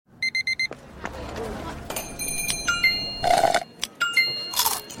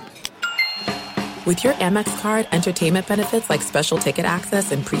With your Amex card, entertainment benefits like special ticket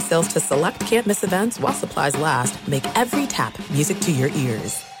access and pre-sales to select can't-miss events while supplies last make every tap music to your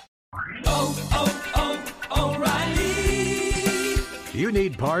ears. O'Reilly. You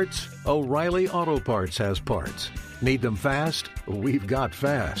need parts? O'Reilly Auto Parts has parts. Need them fast? We've got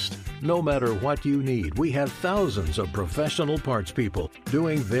fast. No matter what you need, we have thousands of professional parts people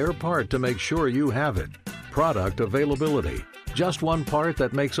doing their part to make sure you have it. Product availability. Just one part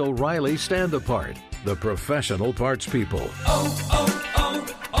that makes O'Reilly stand apart. The professional parts people.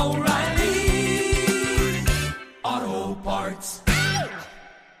 O'Reilly Auto Parts.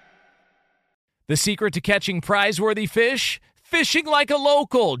 The secret to catching prize-worthy fish? Fishing like a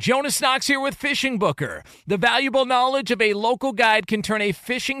local. Jonas Knox here with Fishing Booker. The valuable knowledge of a local guide can turn a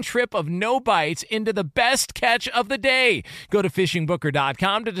fishing trip of no bites into the best catch of the day. Go to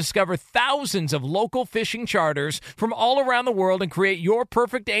fishingbooker.com to discover thousands of local fishing charters from all around the world and create your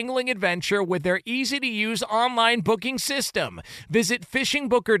perfect angling adventure with their easy-to-use online booking system. Visit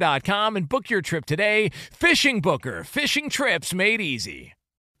fishingbooker.com and book your trip today. Fishing Booker. Fishing trips made easy.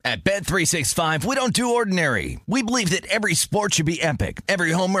 At Bet365, we don't do ordinary. We believe that every sport should be epic.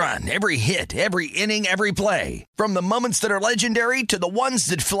 Every home run, every hit, every inning, every play. From the moments that are legendary to the ones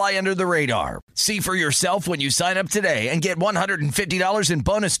that fly under the radar. See for yourself when you sign up today and get $150 in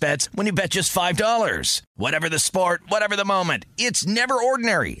bonus bets when you bet just $5. Whatever the sport, whatever the moment, it's never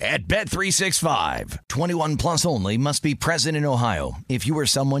ordinary at Bet365. 21 plus only. Must be present in Ohio. If you or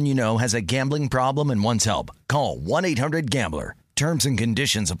someone you know has a gambling problem and wants help, call 1-800-GAMBLER. Terms and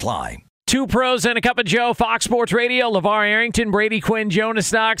conditions apply. Two pros and a cup of Joe, Fox Sports Radio, LeVar Arrington, Brady Quinn,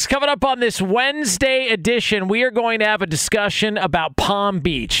 Jonas Knox. Coming up on this Wednesday edition, we are going to have a discussion about Palm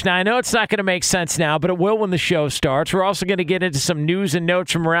Beach. Now, I know it's not going to make sense now, but it will when the show starts. We're also going to get into some news and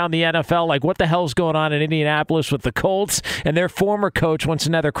notes from around the NFL, like what the hell's going on in Indianapolis with the Colts, and their former coach wants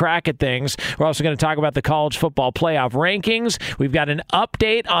another crack at things. We're also going to talk about the college football playoff rankings. We've got an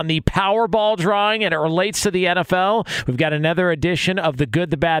update on the Powerball drawing, and it relates to the NFL. We've got another edition of The Good,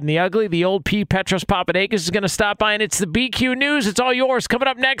 the Bad, and the Ugly. The old P. Petros Papadakis is going to stop by, and it's the BQ News. It's all yours. Coming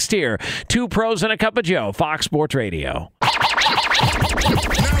up next here, Two Pros and a Cup of Joe, Fox Sports Radio. Now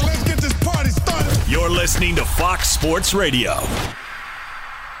let's get this party started. You're listening to Fox Sports Radio.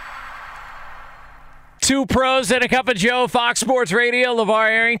 Two pros and a cup of Joe, Fox Sports Radio, LeVar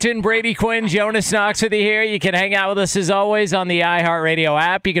Arrington, Brady Quinn, Jonas Knox with you here. You can hang out with us as always on the iHeartRadio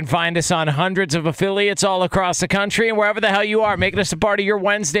app. You can find us on hundreds of affiliates all across the country and wherever the hell you are, making us a part of your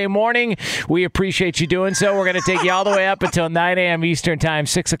Wednesday morning. We appreciate you doing so. We're going to take you all the way up until 9 a.m. Eastern Time,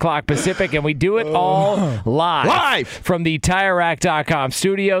 6 o'clock Pacific, and we do it all live from the TireRack.com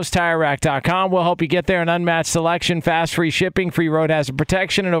studios. TireRack.com will help you get there. An unmatched selection, fast free shipping, free road hazard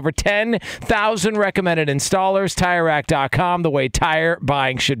protection, and over 10,000 recommended installers. TireRack.com, the way tire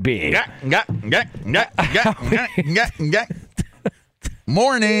buying should be.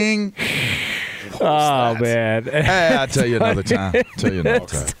 Morning. Oh, man. Hey, I'll tell you another time.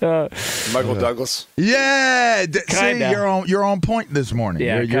 Michael Douglas. Yeah. See, you're on point this morning.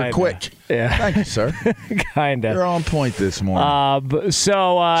 Yeah, you're quick. Yeah. Thank you, sir. Kind of. You're on point this morning. She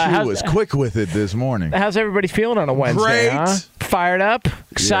was quick with it this morning. How's everybody feeling on a Wednesday? Great. Huh? Fired up?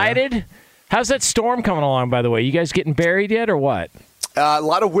 Excited? Yeah. How's that storm coming along, by the way? You guys getting buried yet or what? A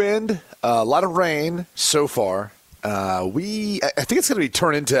lot of wind, a lot of rain so far. I think it's going to be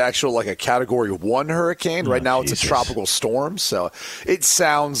turned into actual like a Category 1 hurricane. Right now it's a tropical storm, so it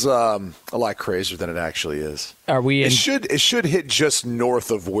sounds a lot crazier than it actually is. Are we? It should hit just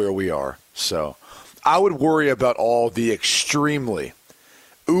north of where we are. So I would worry about all the extremely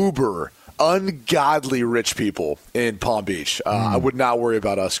uber ungodly rich people in Palm Beach. I would not worry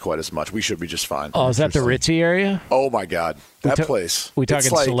about us quite as much. We should be just fine. Oh, is that the ritzy area? Oh, my God. That place. We talking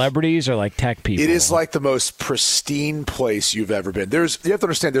like, celebrities or like tech people? It is like the most pristine place you've ever been. You have to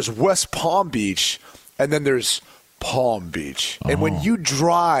understand, there's West Palm Beach, and then there's Palm Beach. Oh. And when you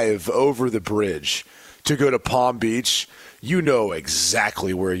drive over the bridge to go to Palm Beach, you know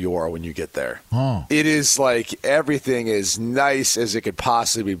exactly where you are when you get there. Oh. It is like everything is nice as it could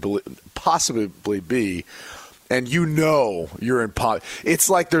possibly be, and you know you're in Palm. It's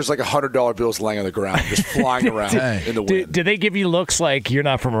like there's like $100 bills laying on the ground, just flying around in the wind. Do they give you looks like you're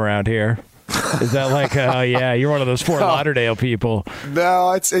not from around here? Is that like, oh yeah, you're one of those Fort Lauderdale people?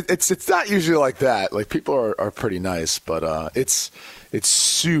 No, it's not usually like that. Like people are pretty nice, but it's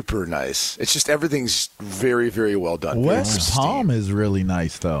super nice. It's just everything's very, very well done. West Palm is really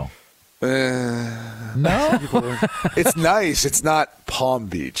nice, though. No? It's nice. It's not Palm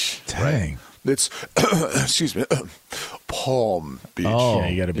Beach. Dang. Right? It's excuse me, Palm Beach. Oh, yeah,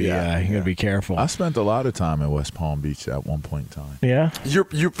 you got to be you got to be careful. I spent a lot of time in West Palm Beach at one point in time. Yeah,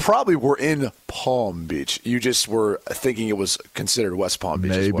 you probably were in Palm Beach. You just were thinking it was considered West Palm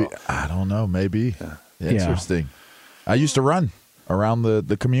Beach. Maybe as well. I don't know. Maybe Yeah. interesting. I used to run around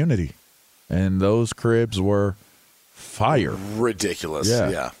the community, and those cribs were fire. Ridiculous.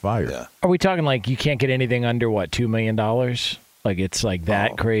 Yeah, fire. Yeah. Are we talking like you can't get anything under what, $2 million? Like it's like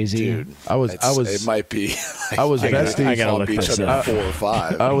that crazy. Dude, I was. It might be. I was besties. I gotta Palm look Beach this under up. 4 or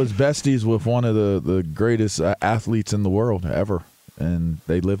 5. I was besties with one of the greatest athletes in the world ever, and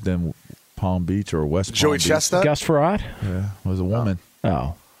they lived in Palm Beach or West Palm Joey Beach. Chestnut. Gus Farad? Yeah, was a woman.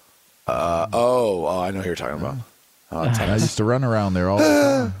 Oh. I know who you're talking about. I used to run around there all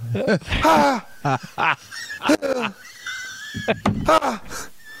the time.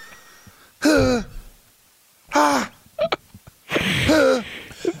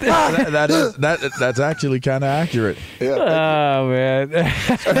 That's actually kind of accurate. Yeah, Oh, man.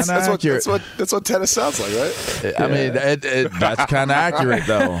 That's accurate. that's what tennis sounds like, right? I mean, that's kind of accurate,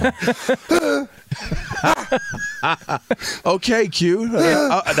 though. Okay, Q.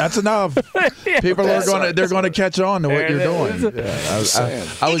 That's enough. People are going to catch on to what you're doing. I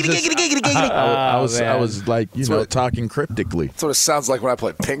was like, talking cryptically. That's what it sounds like when I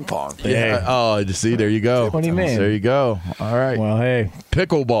play ping pong. Yeah. Oh, see, there you go. What do you mean? There you go. All right. Well, hey.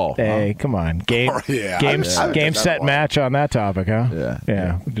 Pickleball. Hey, come on. Game, Yeah, game, I haven't game done set that match on that topic, huh?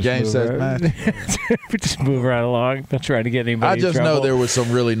 Yeah. We'll just Game move set right- match. We just move right along. Don't try to get anybody I in just know trouble. there was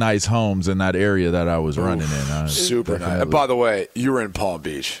some really nice homes in that area that I was running in. Super nice. Definitely. And by the way, you were in Palm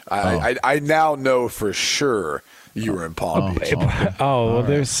Beach. I now know for sure you were in Palm Beach. Oh, well,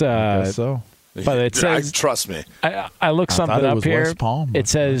 there's. Guess so. But it says. Trust me. I looked something thought it up was here. West Palm. It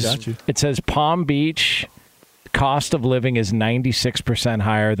says. Got you. It says Palm Beach. Cost of living is 96%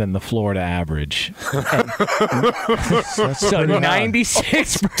 higher than the Florida average. That's So pretty high.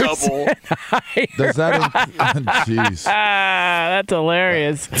 96% Double. higher. Does that? Jeez. That's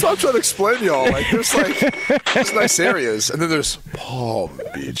hilarious. So I'm trying to explain to y'all. Like, there's nice areas, and then there's Palm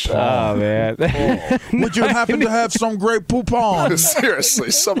Beach. Oh, man. Would you happen to have some great poupon?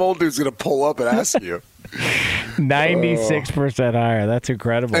 Seriously, some old dude's gonna pull up and ask you. 96% higher. That's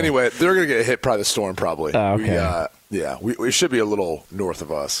incredible. Anyway, they're gonna get hit by the storm probably. Oh, okay. We should be a little north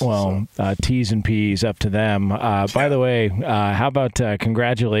of us. Well, T's and P's up to them. By the way, how about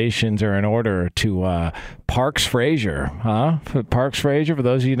congratulations are in order to Parks Frazier, huh? Parks Frazier, for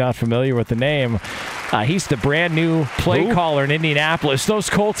those of you not familiar with the name, he's the brand new play caller in Indianapolis. Those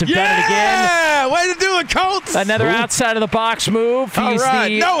Colts have done it again. Yeah, way to do it, Colts. Another outside of the box move. All He's right,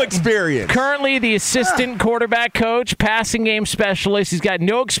 the no experience. currently the assistant quarterback coach, passing game specialist. He's got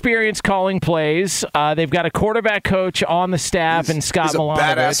no experience calling plays. They've got a quarterback coach on the staff, and Scott He's a Milanovich.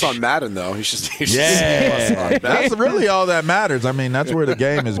 badass on Madden, though. He's just Yeah, that's really all that matters. I mean, that's where the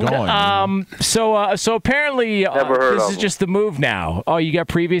game is going. So apparently this is just the move now. Oh, you got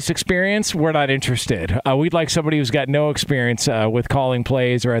previous experience? We're not interested. We'd like somebody who's got no experience with calling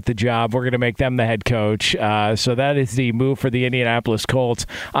plays or at the job. We're going to make them the head coach. So that is the move for the Indianapolis Colts.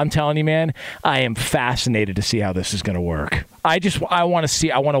 I'm telling you, man, I am fascinated to see how this is going to work. I want to see.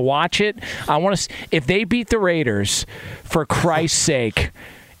 I want to watch it. I want to. If they beat the Raiders, for Christ's sake,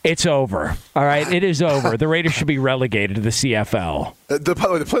 it's over. All right, it is over. The Raiders should be relegated to the CFL. By the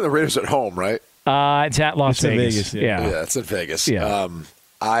way, they're playing the Raiders at home, right? It's at Las Vegas. Yeah, it's in Vegas. Yeah.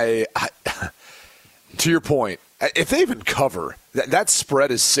 I to your point, if they even cover, that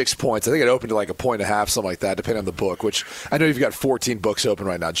spread is 6 points. I think it opened to like 1.5, something like that, depending on the book, which I know you've got 14 books open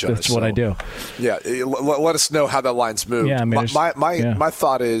right now, Jonas. That's what I do. Yeah, let us know how that line's moved. Yeah, I mean, my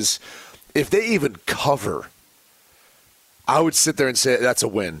thought is, if they even cover, I would sit there and say that's a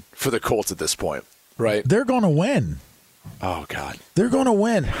win for the Colts at this point, right? They're going to win. Oh, God. They're going to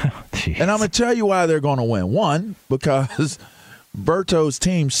win. And I'm going to tell you why they're going to win. One, because Berto's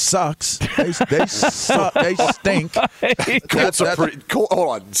team sucks. They suck. They stink. Colts are pretty cool.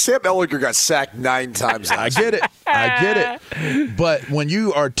 Hold on. Sam Ehlinger got sacked 9 times. I get it. But when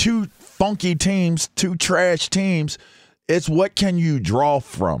you are two funky teams, two trash teams, it's what can you draw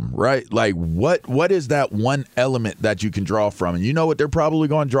from, right? Like what is that one element that you can draw from? And you know what they're probably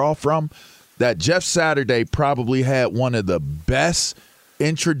going to draw from? That Jeff Saturday probably had one of the best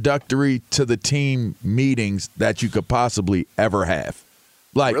introductory to the team meetings that you could possibly ever have.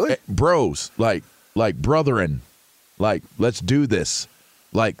 Like really? Bros, like brethren, like let's do this.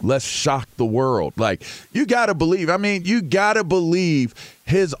 Like, let's shock the world. Like, you got to believe. I mean, you got to believe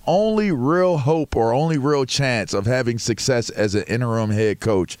his only real hope or only real chance of having success as an interim head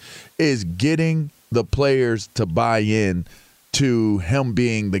coach is getting the players to buy in to him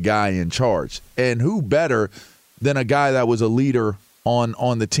being the guy in charge. And who better than a guy that was a leader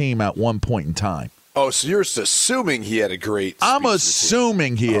on the team at one point in time? Oh, so you're just assuming he had a great speech. I'm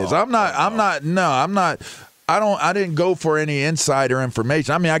assuming he is. I didn't go for any insider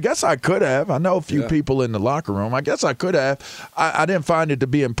information. I mean, I guess I could have. I know a few people in the locker room. I guess I could have. I didn't find it to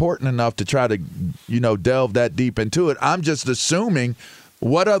be important enough to try to, delve that deep into it. I'm just assuming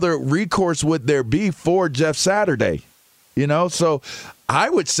what other recourse would there be for Jeff Saturday? So I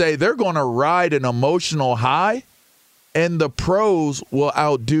would say they're going to ride an emotional high, and the pros will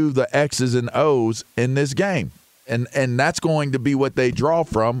outdo the X's and O's in this game. And that's going to be what they draw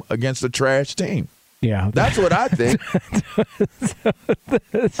from against a trash team. Yeah. That's what I think.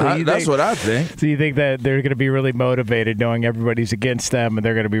 That's what I think. So you think that they're going to be really motivated knowing everybody's against them, and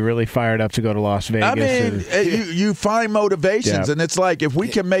they're going to be really fired up to go to Las Vegas? I mean, you find motivations, and it's like, if we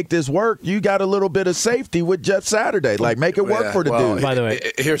can make this work, you got a little bit of safety with Jeff Saturday. Like, make it work for the dude. By the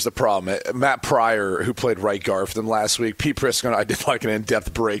way, here's the problem. Matt Pryor, who played right guard for them last week, Pete Prisco, I did like an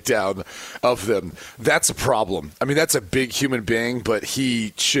in-depth breakdown of them. That's a problem. I mean, that's a big human being, but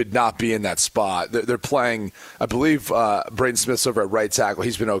he should not be in that spot. They're playing, I believe, Braden Smith's over at right tackle.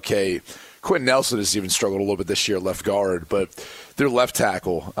 He's been okay. Quentin Nelson has even struggled a little bit this year, left guard, but their left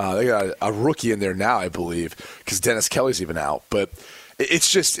tackle, they got a rookie in there now, I believe, because Dennis Kelly's even out. But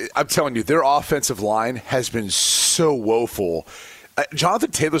it's just, I'm telling you, their offensive line has been so woeful.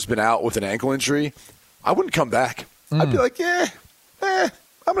 Jonathan Taylor's been out with an ankle injury. I wouldn't come back. I'd be like,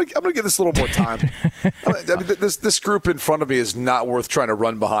 I'm gonna give this a little more time. I mean, this group in front of me is not worth trying to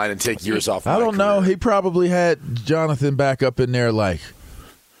run behind and take years off. I don't know. He probably had Jonathan back up in there like,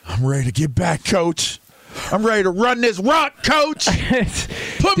 I'm ready to get back, coach. I'm ready to run this rock, coach.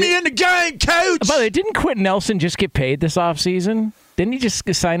 Put me in the game, coach. By the way, didn't Quentin Nelson just get paid this offseason? Didn't he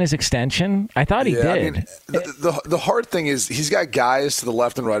just sign his extension? I thought he did. I mean, the hard thing is he's got guys to the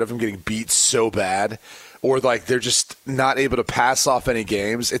left and right of him getting beat so bad, or like they're just not able to pass off any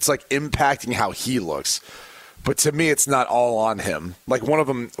games. It's like impacting how he looks. But to me, it's not all on him. Like one of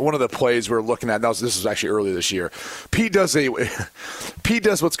the plays we're looking at, this was actually earlier this year. Pete does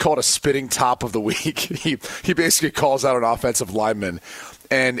what's called a spitting top of the week. He basically calls out an offensive lineman.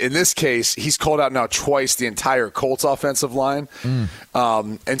 And in this case, he's called out now twice the entire Colts offensive line.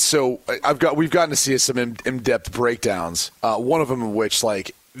 And so we've gotten to see some in-depth breakdowns. One of them in which,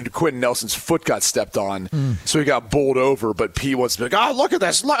 like, Quentin Nelson's foot got stepped on, so he got bowled over. But Pete wants to be like, "Oh, look at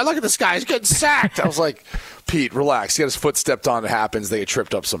this! Look at this guy! He's getting sacked." I was like, "Pete, relax. He got his foot stepped on. It happens. They get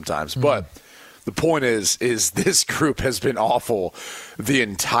tripped up sometimes." But the point is this group has been awful the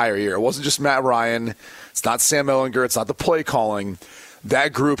entire year. It wasn't just Matt Ryan. It's not Sam Ehlinger. It's not the play calling.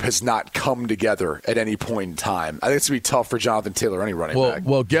 That group has not come together at any point in time. I think it's going to be tough for Jonathan Taylor, any running back.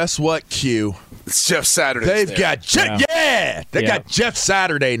 Well, guess what, Q? It's Jeff Saturday. They've got got Jeff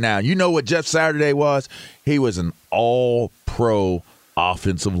Saturday now. You know what Jeff Saturday was? He was an all-pro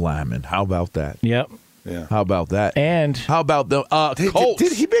offensive lineman. How about that? Yep. Yeah. How about that? And how about the Colts?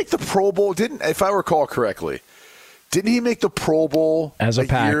 Did he make the Pro Bowl? If I recall correctly, didn't he make the Pro Bowl as a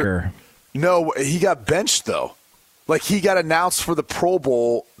Packer? Year? No, he got benched though. Like, he got announced for the Pro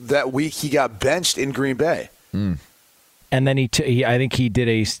Bowl that week. He got benched in Green Bay. And then I think he did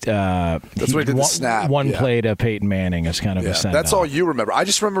a that's what he did the snap. One play to Peyton Manning as kind of a send-off. That's all you remember. I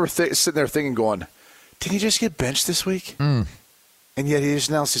just remember sitting there thinking, going, did he just get benched this week? And yet he just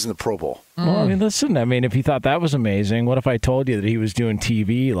announced he's in the Pro Bowl. Well, I mean, listen, if you thought that was amazing, what if I told you that he was doing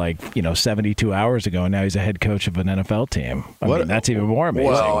TV 72 hours ago, and now he's a head coach of an NFL team? I mean, that's even more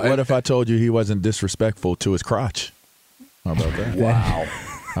amazing. Well, what if I told you he wasn't disrespectful to his crotch? How about that? Wow.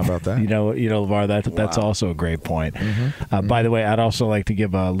 How about that? LeVar, that's also a great point. By the way, I'd also like to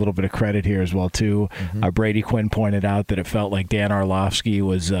give a little bit of credit here as well, too. Brady Quinn pointed out that it felt like Dan Orlovsky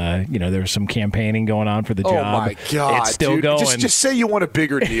was, there was some campaigning going on for the job. Oh, my God. It's still dude, going. Just say you want a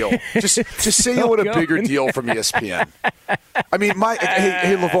bigger deal. Just say you want a bigger deal from ESPN. I mean,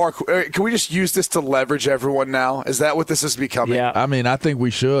 hey, LeVar, can we just use this to leverage everyone now? Is that what this is becoming? Yeah. I mean, I think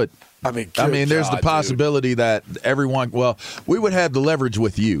we should. I mean, there's the possibility that everyone. Well, we would have the leverage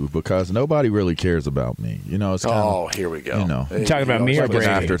with you because nobody really cares about me. It's kind of. Here we go. You're talking about me or like Brady?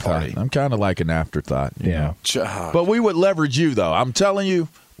 An afterthought. I'm kind of like an afterthought. Yeah. But we would leverage you, though. I'm telling you,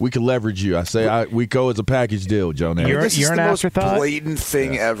 we could leverage you. I say we go as a package deal, Joe. This is an the most afterthought? blatant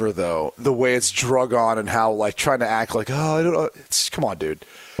thing ever, though. The way it's drug on and how trying to act like, I don't know. Come on, dude.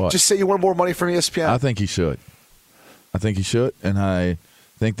 What? Just say you want more money from ESPN. I think he should. And I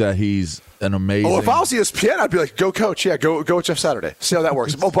think that he's an amazing. Oh, if I was ESPN, I'd be like, "Go, coach! Yeah, go with Jeff Saturday. See how that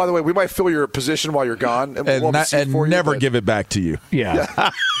works." Oh, by the way, we might fill your position while you're gone, and never give it back to you.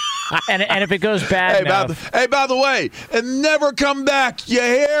 Yeah. and if it goes bad by the way, and never come back. You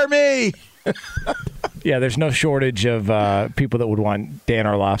hear me? Yeah, there's no shortage of people that would want Dan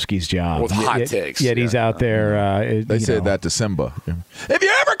Orlovsky's job. With hot takes. Yet he's out there. They said that to Simba. If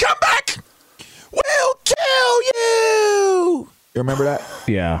you ever come back, we'll kill you. You remember that?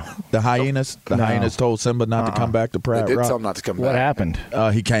 Yeah. The hyenas? Hyenas told Simba not to come back to Pratt They did Rock. tell him not to come back. What happened?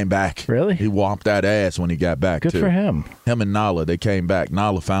 He came back. Really? He whomped that ass when he got back, Good too. for him. Him and Nala, they came back.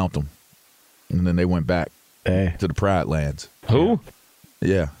 Nala found them. And then they went back to the Pride Lands. Who?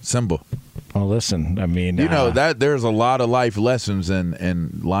 Yeah, Simba. Well, listen, I mean. You know, that there's a lot of life lessons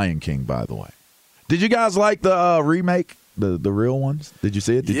in Lion King, by the way. Did you guys like the remake? The real ones? Did you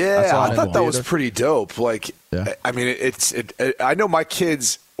see it? I thought that was pretty dope. Like, yeah. I mean, I know my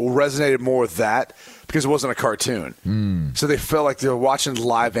kids resonated more with that because it wasn't a cartoon, so they felt like they were watching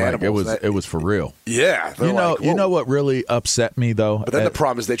live animals. It was for real. Yeah, you know what really upset me though. But then the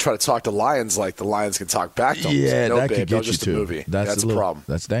problem is they try to talk to lions like the lions can talk back to them. Yeah, no, that babe, could get you just too. a movie. That's a little problem.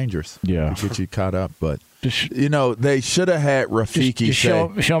 That's dangerous. Yeah, it could get you caught up. But you know, they should have had Rafiki just show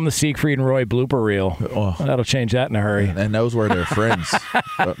them the Siegfried and Roy blooper reel. That'll change that in a hurry. And those were their friends.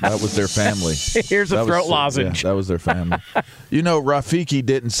 That was their family. Here's a throat lozenge. Yeah, that was their family. You know, Rafiki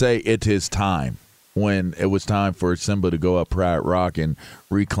didn't say it's his time when it was time for Simba to go up Pride Rock and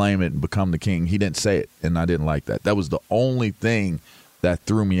reclaim it and become the king. He didn't say it, and I didn't like that. That was the only thing that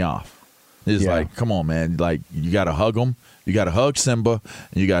threw me off. It's like, come on, man. Like, you got to hug him. You got to hug Simba,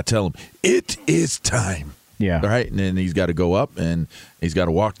 and you got to tell him, it is time. Yeah. Right? And then he's got to go up, and he's got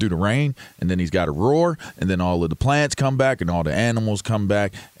to walk through the rain, and then he's got to roar, and then all of the plants come back, and all the animals come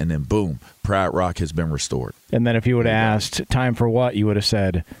back, and then boom, Pride Rock has been restored. And then if you would have asked, time for what, you would have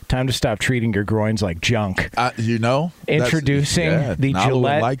said, time to stop treating your groins like junk. You know? Introducing the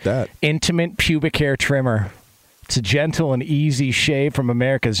Gillette like Intimate Pubic Hair Trimmer. It's a gentle and easy shave from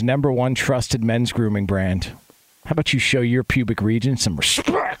America's #1 trusted men's grooming brand. How about you show your pubic region some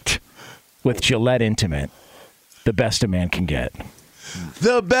respect with Gillette Intimate? The best a man can get.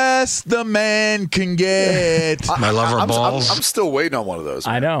 The best the man can get. My lover balls. I'm still waiting on one of those.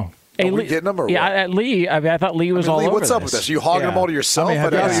 I know. Are we getting them or what? Yeah, Lee. I thought Lee was all Lee, over what's up this. with this? Are you hogging them all to yourself?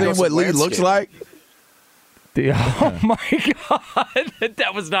 Have y'all seen what Lee looks like? Oh, my God.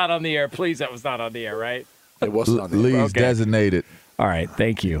 That was not on the air. Please, that was not on the air, right? It wasn't on the air. Lee's designated. All right,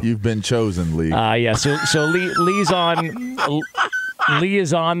 thank you. You've been chosen, Lee. Yeah, so Lee's on. Lee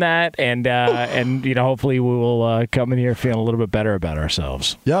is on that, and you know, hopefully we will come in here feeling a little bit better about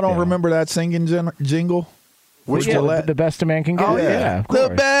ourselves. Y'all don't remember that singing jingle? Which the best a man can get? Oh, yeah. Of course.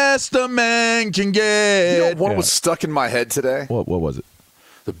 The best a man can get. You know, one was stuck in my head today. What was it?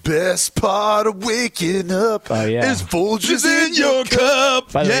 The best part of waking up is Folgers in your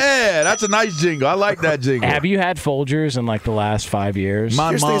cup. Yeah, that's a nice jingle. I like that jingle. Have you had Folgers in like the last 5 years?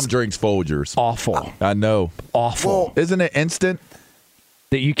 My mom drinks Folgers. Awful. I know. Awful. Well, isn't it instant?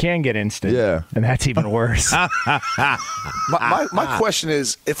 That you can get instant. Yeah. And that's even worse. My question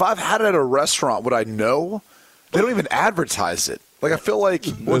is, if I've had it at a restaurant, would I know? They don't even advertise it. Like, I feel like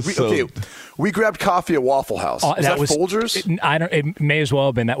we grabbed coffee at Waffle House. Was that Folgers? It may as well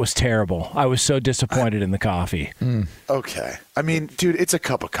have been. That was terrible. I was so disappointed in the coffee. Okay. I mean, dude, it's a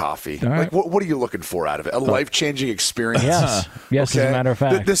cup of coffee. Right. Like, what are you looking for out of it? A life-changing experience? Yes. Yes, okay? as a matter of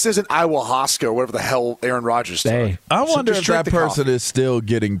fact. This isn't Ayahuasca or whatever the hell Aaron Rodgers took. Hey. I wonder if that person coffee. is still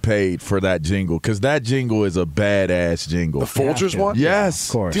getting paid for that jingle, because that jingle is a badass jingle. The Folgers one? Yes.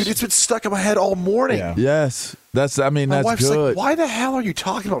 Of course. Dude, it's been stuck in my head all morning. Yeah. Yes. That's My that's wife's good. like, why the hell are you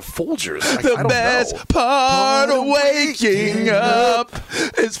talking about Folgers? I The don't best know. part of waking up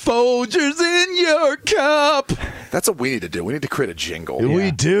is Folgers in your cup. That's what we need to do. We need to create a jingle.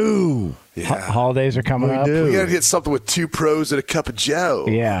 We do. Yeah. Holidays are coming up. do. We got to get something with 2 pros and a cup of Joe.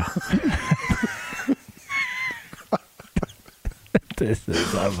 Yeah. This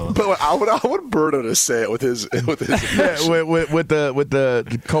is unbelievable. But I want Berto to say it with his Yeah, with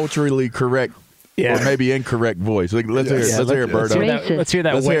the culturally correct or maybe incorrect voice. Let's hear it. Let's hear it, Berto. Let's hear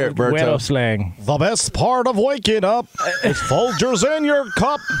that Berto. Güero slang. The best part of waking up is Folgers in your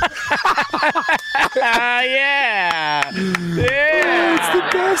cup. Yeah. It's the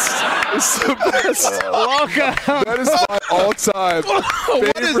best. It's the best. Welcome. That is my all-time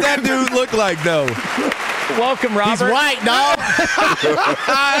What does that dude look like, though? Welcome, Robert. He's white, no?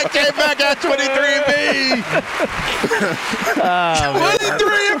 I came back at 23andMe.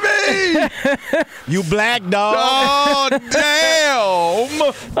 23andMe. You black dog. Oh,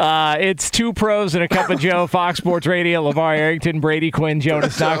 damn. It's Two Pros and a Cup of Joe, Fox Sports Radio. LeVar Arrington, Brady Quinn,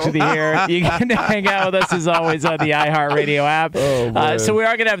 Jonas Knox with you here. You can hang out with us as always on the iHeartRadio app. So we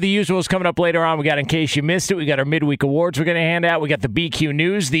are going to have the usuals coming up later on. We got In Case You Missed It. We got our midweek awards we're going to hand out. We got the BQ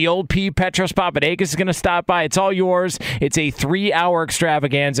News. The old P. Petros Papadakis is going to stop by. It's all yours. It's a 3-hour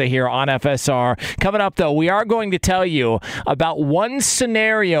extravaganza here on FSR. Coming up, though, we are going to tell you about one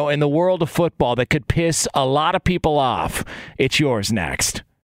scenario in the world of football that could piss a lot of people off. It's yours next.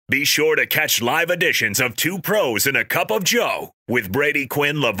 Be sure to catch live editions of Two Pros and a Cup of Joe with Brady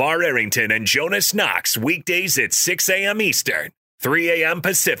Quinn, LeVar Arrington, and Jonas Knox weekdays at 6 a.m. Eastern, 3 a.m.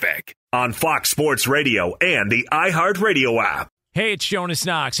 Pacific on Fox Sports Radio and the iHeartRadio app. Hey, it's Jonas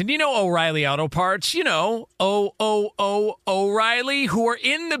Knox, and you know O'Reilly Auto Parts, you know, O'Reilly, who are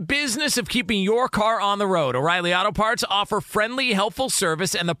in the business of keeping your car on the road. O'Reilly Auto Parts offer friendly, helpful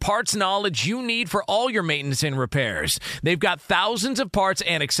service and the parts knowledge you need for all your maintenance and repairs. They've got thousands of parts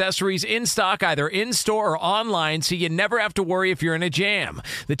and accessories in stock, either in-store or online, so you never have to worry if you're in a jam.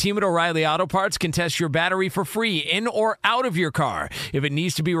 The team at O'Reilly Auto Parts can test your battery for free, in or out of your car. If it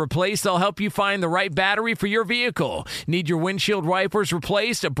needs to be replaced, they'll help you find the right battery for your vehicle. Need your windshield wipers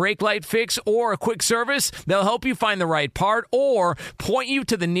replaced, a brake light fix, or a quick service? They'll help you find the right part or point you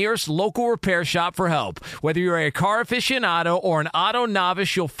to the nearest local repair shop for help. Whether you're a car aficionado or an auto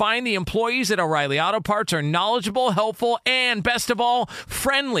novice, you'll find the employees at O'Reilly Auto Parts are knowledgeable, helpful, and best of all,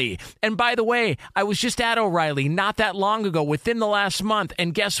 friendly. And by the way, I was just at O'Reilly not that long ago, within the last month,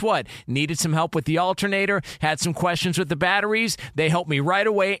 and guess what? Needed some help with the alternator, had some questions with the batteries. They helped me right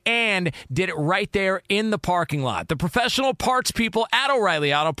away and did it right there in the parking lot. The professional parts people at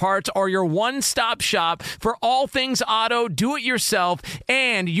O'Reilly Auto Parts are your one-stop shop for all things auto, do-it-yourself,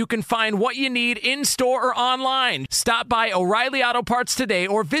 and you can find what you need in-store or online. Stop by O'Reilly Auto Parts today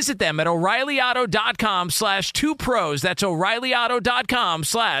or visit them at O'ReillyAuto.com/2pros. That's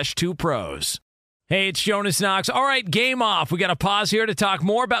O'ReillyAuto.com/2pros. Hey, it's Jonas Knox. All right, game off. We got to pause here to talk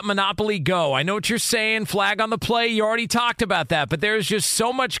more about Monopoly Go. I know what you're saying. Flag on the play. You already talked about that, but there's just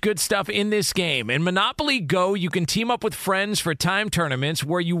so much good stuff in this game. In Monopoly Go, you can team up with friends for time tournaments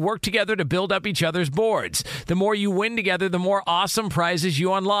where you work together to build up each other's boards. The more you win together, the more awesome prizes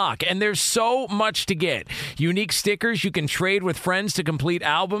you unlock. And there's so much to get. Unique stickers you can trade with friends to complete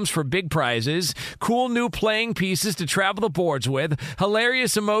albums for big prizes. Cool new playing pieces to travel the boards with.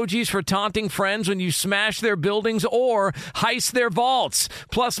 Hilarious emojis for taunting friends when you smash their buildings or heist their vaults.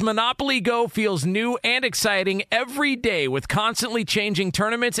 Plus, Monopoly Go feels new and exciting every day with constantly changing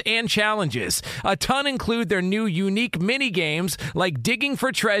tournaments and challenges. A ton include their new unique mini games like digging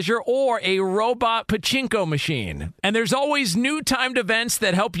for treasure or a robot pachinko machine. And there's always new timed events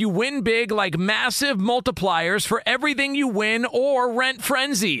that help you win big, like massive multipliers for everything you win or rent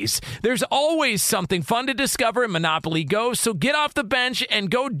frenzies. There's always something fun to discover in Monopoly Go, so get off the bench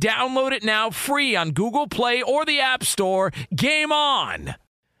and go download it now free on Google Play or the App Store. Game on!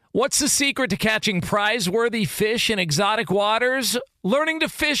 What's the secret to catching prize-worthy fish in exotic waters? Learning to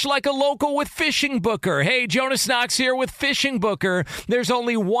fish like a local with Fishing Booker. Hey, Jonas Knox here with Fishing Booker. There's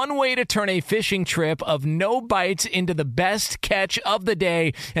only one way to turn a fishing trip of no bites into the best catch of the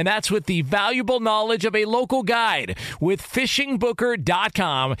day, and that's with the valuable knowledge of a local guide. With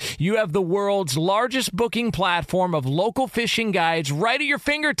FishingBooker.com, you have the world's largest booking platform of local fishing guides right at your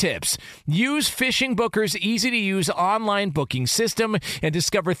fingertips. Use Fishing Booker's easy-to-use online booking system and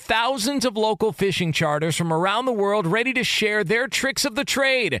discover thousands of local fishing charters from around the world ready to share their tricks of the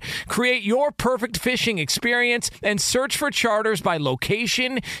trade. Create your perfect fishing experience and search for charters by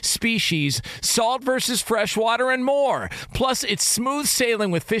location, species, salt versus freshwater, and more. Plus, it's smooth sailing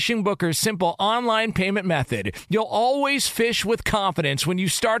with Fishing Booker's simple online payment method. You'll always fish with confidence when you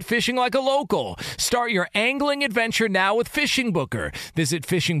start fishing like a local. Start your angling adventure now with Fishing Booker. Visit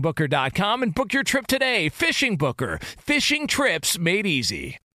FishingBooker.com and book your trip today. Fishing Booker. Fishing trips made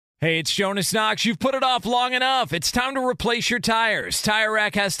easy. Hey, it's Jonas Knox. You've put it off long enough. It's time to replace your tires. Tire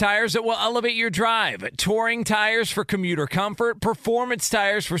Rack has tires that will elevate your drive. Touring tires for commuter comfort, performance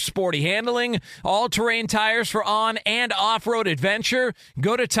tires for sporty handling, all-terrain tires for on- and off-road adventure.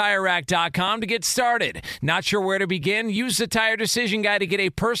 Go to TireRack.com to get started. Not sure where to begin? Use the Tire Decision Guide to get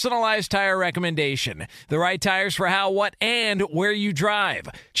a personalized tire recommendation. The right tires for how, what, and where you drive.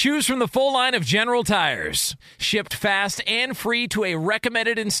 Choose from the full line of General Tires. Shipped fast and free to a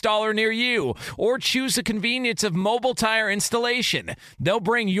recommended installer installer near you, or choose the convenience of mobile tire installation. They'll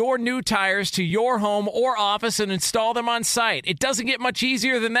bring your new tires to your home or office and install them on site. It doesn't get much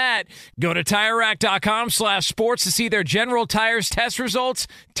easier than that. Go to TireRack.com/sports to see their General Tires test results,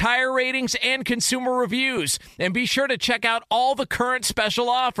 tire ratings, and consumer reviews. And be sure to check out all the current special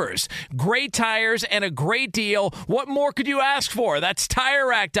offers. Great tires and a great deal. What more could you ask for? That's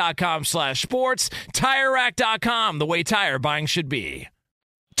TireRack.com/sports. TireRack.com, the way tire buying should be.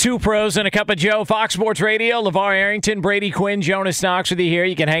 Two pros and a cup of Joe, Fox Sports Radio. LeVar Arrington, Brady Quinn, Jonas Knox with you here.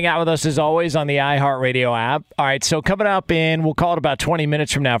 You can hang out with us as always on the iHeartRadio app. All right, so coming up in, we'll call it about 20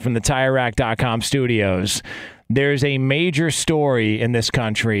 minutes from now from the TireRack.com studios, there's a major story in this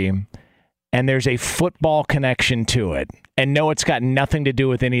country, and there's a football connection to it. And no, it's got nothing to do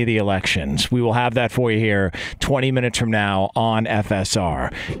with any of the elections. We will have that for you here 20 minutes from now on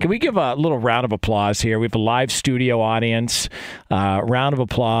FSR. Can we give a little round of applause here? We have a live studio audience. Round of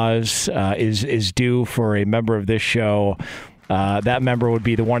applause is due for a member of this show. That member would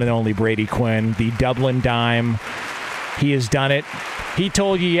be the one and only Brady Quinn, the Dublin Dime. He has done it. He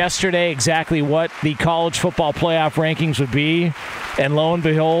told you yesterday exactly what the college football playoff rankings would be, and lo and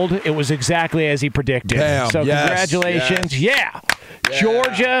behold, it was exactly as he predicted. Damn, so congratulations. Yes. Yeah.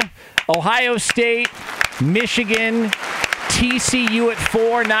 Georgia, Ohio State, Michigan, TCU at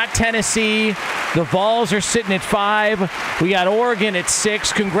 4, not Tennessee. The Vols are sitting at 5. We got Oregon at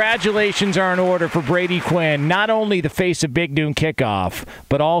 6. Congratulations are in order for Brady Quinn. Not only the face of Big Noon Kickoff,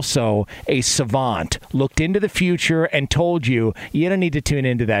 but also a savant. Looked into the future and told you don't need to tune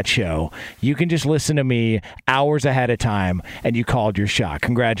into that show. You can just listen to me hours ahead of time, and you called your shot.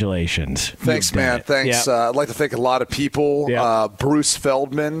 Congratulations. Thanks, man. Thanks. Yep. I'd like to thank a lot of people. Yep. Bruce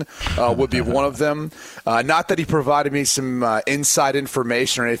Feldman would be one of them. Not that he provided me some inside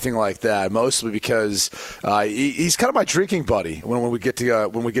information or anything like that, mostly because he's kind of my drinking buddy when we get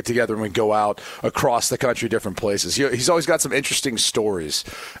together and we go out across the country, different places. He's always got some interesting stories.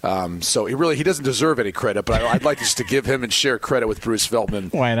 So he doesn't deserve any credit, but I'd like just to give him and share credit with Bruce Feldman.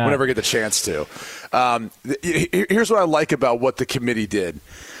 Why not? Whenever I get the chance to. Here's what I like about what the committee did.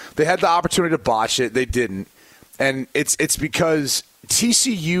 They had the opportunity to botch it. They didn't. And it's because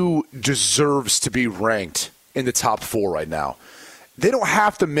TCU deserves to be ranked in the top 4 right now. They don't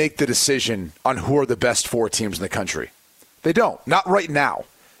have to make the decision on who are the best 4 teams in the country. They don't. Not right now.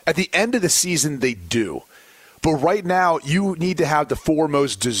 At the end of the season, they do. But right now, you need to have the 4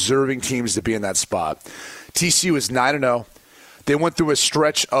 most deserving teams to be in that spot. TCU is 9-0. They went through a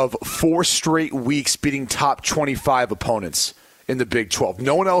stretch of 4 straight weeks beating top 25 opponents in the Big 12.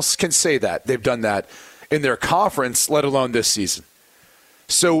 No one else can say that. They've done that in their conference, let alone this season.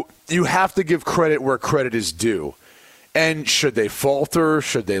 So you have to give credit where credit is due. And should they falter,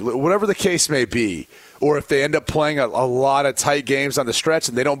 whatever the case may be, or if they end up playing a lot of tight games on the stretch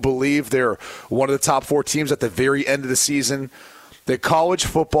and they don't believe they're one of the top 4 teams at the very end of the season, the College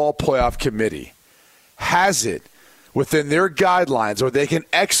Football Playoff Committee has it within their guidelines, or they can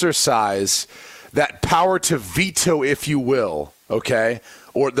exercise that power to veto, if you will, okay,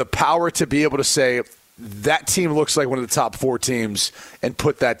 or the power to be able to say, that team looks like one of the top 4 teams, and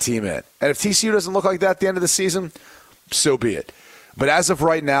put that team in. And if TCU doesn't look like that at the end of the season, so be it. But as of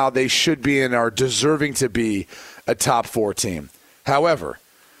right now, they should be and are deserving to be a top 4 team. However,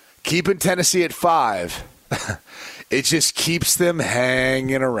 keeping Tennessee at 5, it just keeps them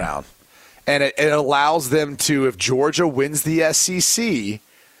hanging around. And it allows them to, if Georgia wins the SEC,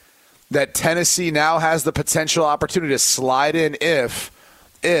 that Tennessee now has the potential opportunity to slide in if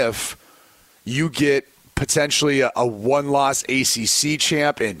you get potentially a one-loss ACC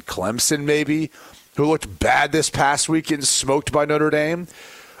champ in Clemson, maybe, who looked bad this past week and smoked by Notre Dame,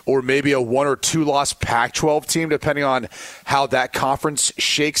 or maybe a 1 or 2 loss Pac-12 team, depending on how that conference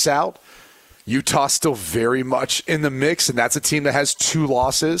shakes out. Utah's still very much in the mix, and that's a team that has 2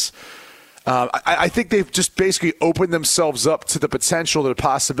 losses. I think they've just basically opened themselves up to the potential, to the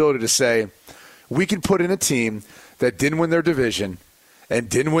possibility to say, we can put in a team that didn't win their division and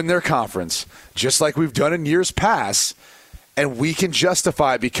didn't win their conference, just like we've done in years past, and we can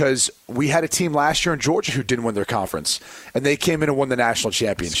justify it because we had a team last year in Georgia who didn't win their conference, and they came in and won the national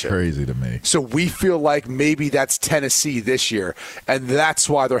championship. It's crazy to me. So we feel like maybe that's Tennessee this year, and that's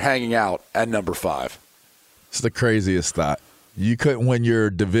why they're hanging out at number 5. It's the craziest thought. You couldn't win your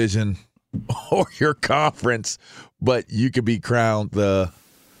division or your conference, but you could be crowned the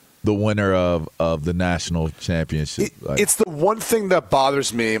winner of the national championship. It's the one thing that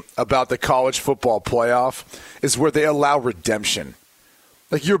bothers me about the college football playoff is where they allow redemption.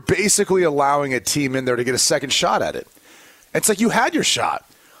 Like, you're basically allowing a team in there to get a second shot at it. It's like you had your shot.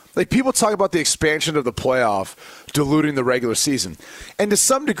 Like, people talk about the expansion of the playoff diluting the regular season. And to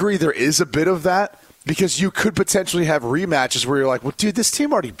some degree, there is a bit of that because you could potentially have rematches where you're like, well, dude, this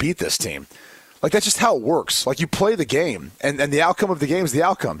team already beat this team. Like, that's just how it works. Like, you play the game, and the outcome of the game is the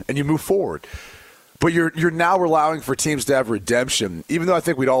outcome, and you move forward. But you're now allowing for teams to have redemption, even though I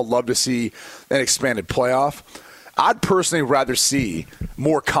think we'd all love to see an expanded playoff. I'd personally rather see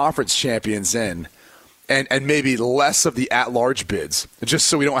more conference champions in and maybe less of the at-large bids, just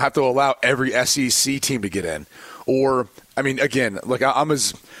so we don't have to allow every SEC team to get in. Or, I mean, again, like, I'm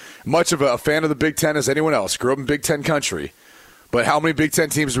as much of a fan of the Big Ten as anyone else. Grew up in Big Ten country. But how many Big Ten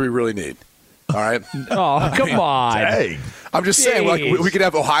teams do we really need? All right? Oh, come on. Dang. I'm just saying, like, we could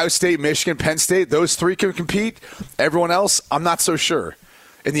have Ohio State, Michigan, Penn State. Those three can compete. Everyone else, I'm not so sure.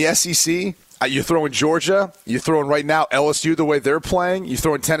 In the SEC, you throw in Georgia. You throw in right now LSU the way they're playing. You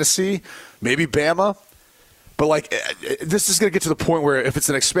throw in Tennessee, maybe Bama. But, like, this is going to get to the point where if it's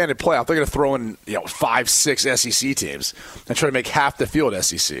an expanded playoff, they're going to throw in 5, 6 SEC teams and try to make half the field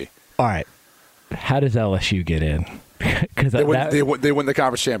SEC. All right. How does LSU get in? They win the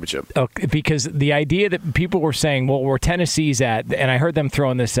conference championship. Okay, because the idea that people were saying, well, where Tennessee's at, and I heard them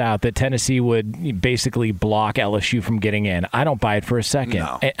throwing this out, that Tennessee would basically block LSU from getting in. I don't buy it for a second.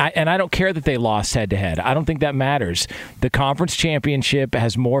 No. And I don't care that they lost head-to-head. I don't think that matters. The conference championship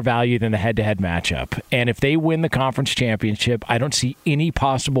has more value than the head-to-head matchup. And if they win the conference championship, I don't see any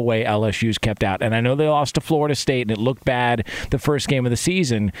possible way LSU's kept out. And I know they lost to Florida State, and it looked bad the first game of the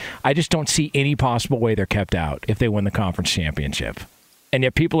season. I just don't see any possible way they're kept out if they win the conference championship. And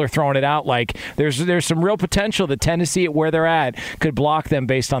yet people are throwing it out like there's some real potential that Tennessee at where they're at could block them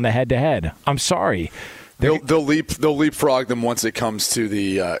based on the head-to-head. I'm sorry. They'll leapfrog them once it comes to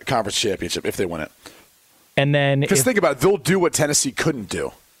the conference championship if they win it. And then because think about it, they'll do what Tennessee couldn't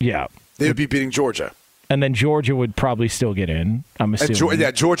do. Yeah. They would be beating Georgia. And then Georgia would probably still get in, I'm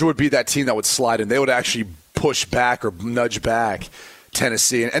assuming. Georgia would be that team that would slide in. They would actually push back or nudge back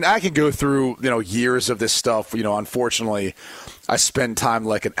Tennessee. And I can go through, years of this stuff. Unfortunately, I spend time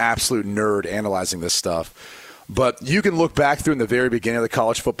like an absolute nerd analyzing this stuff. But you can look back through in the very beginning of the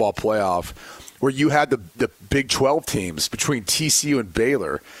college football playoff where you had the Big 12 teams between TCU and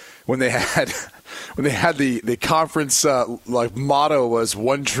Baylor when they had the conference motto was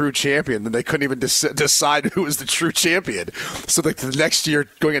one true champion, then they couldn't even decide who was the true champion. So the next year,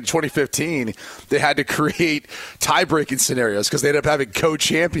 going into 2015, they had to create tie-breaking scenarios because they ended up having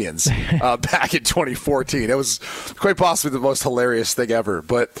co-champions back in 2014. It was quite possibly the most hilarious thing ever.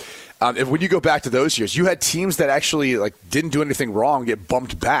 But when you go back to those years, you had teams that actually didn't do anything wrong get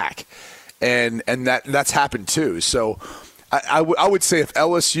bumped back, and that's happened too. So I would say if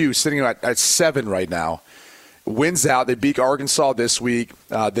LSU, sitting at 7 right now, wins out, they beat Arkansas this week.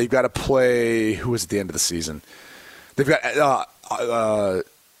 They've got to play – who is at the end of the season? They've got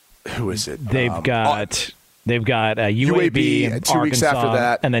who is it? They've got UAB 2 Arkansas, weeks after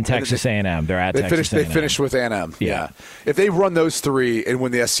that. And then Texas A&M. They're at Texas A&M. They finished with A&M, yeah. If they run those 3 and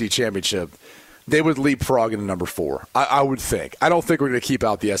win the SEC championship, they would leapfrog into number 4, I would think. I don't think we're going to keep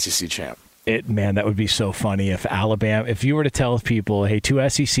out the SEC champ. That would be so funny if you were to tell people, hey, 2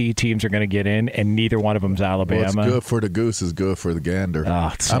 SEC teams are going to get in, and neither one of them's Alabama. What's good for the goose is good for the gander. Oh,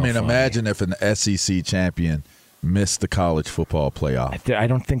 it's so funny. Imagine if an SEC champion missed the college football playoff. I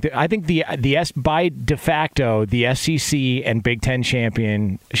don't think that. I think by de facto, the SEC and Big Ten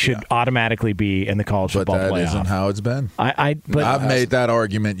champion should automatically be in the college football playoff. But that isn't how it's been. I've made that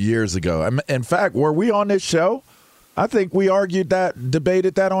argument years ago. In fact, were we on this show? I think we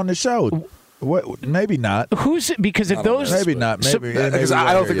debated that on the show. What? Maybe not. Because if those maybe not. Maybe because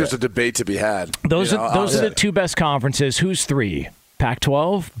I don't think there's a debate to be had. Those are the 2 best conferences. Who's 3?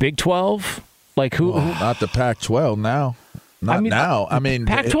 Pac-12, Big 12. Who? Not the Pac-12 now. Now.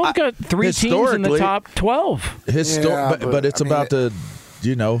 Pac-12 got 3 teams in the top 12. But it's about the.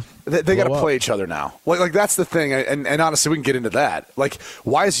 They got to play each other now. Like that's the thing, and honestly, we can get into that.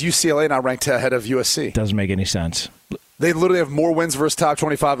 Why is UCLA not ranked ahead of USC? Doesn't make any sense. They literally have more wins versus top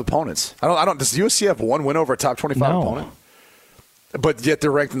 25 opponents. I don't. Does USC have 1 win over a top 25 opponent? But yet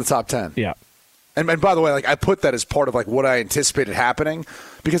they're ranked in the top 10. Yeah. And by the way, I put that as part of what I anticipated happening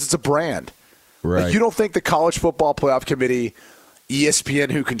because it's a brand. Right. You don't think the College Football Playoff Committee,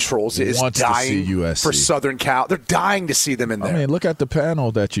 ESPN, who controls it, is dying to see USC. for Southern Cal? They're dying to see them in there. Look at the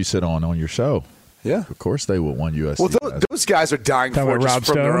panel that you sit on your show. Yeah. Of course they would want USC. Well, those guys are dying for it just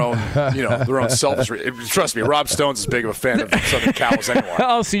from their own, their own selfish. Trust me, Rob Stone's as big of a fan of Southern Cal as anyone.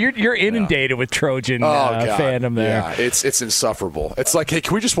 Oh, so you're inundated with Trojan fandom there. Yeah, it's insufferable. It's like, hey,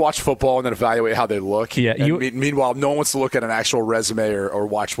 can we just watch football and then evaluate how they look? Yeah. Meanwhile, no one wants to look at an actual resume or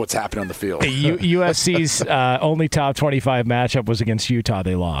watch what's happening on the field. USC's only top 25 matchup was against Utah.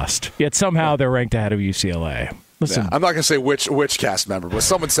 They lost. Yet somehow they're ranked ahead of UCLA. Listen, I'm not going to say which cast member, but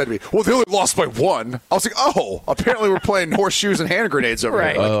someone said to me, well, they only lost by 1. I was like, oh, apparently we're playing horseshoes and hand grenades over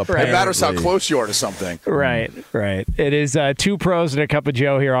here. Like, it matters how close you are to something. Right. It is 2 pros and a cup of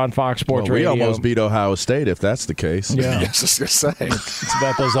Joe here on Fox Sports Radio. We almost beat Ohio State if that's the case. Yeah. I was just going to say. It's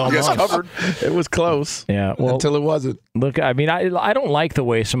about those almost. You guys covered. It was close. Yeah. Well, until it wasn't. Look, I mean, I don't like the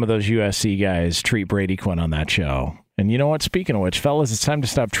way some of those USC guys treat Brady Quinn on that show. And you know what? Speaking of which, fellas, it's time to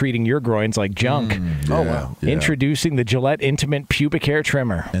stop treating your groins like junk. Wow. Yeah. Introducing the Gillette Intimate Pubic Hair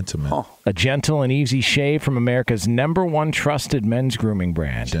Trimmer. Intimate. A gentle and easy shave from America's #1 trusted men's grooming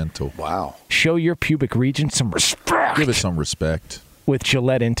brand. Gentle. Wow. Show your pubic region some respect. Give it some respect. With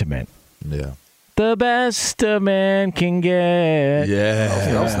Gillette Intimate. Yeah. The best a man can get.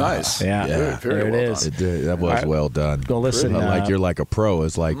 Yeah. That was nice. Yeah. Very there well it is. It did. That was well done. Go listen. Like you're like a pro.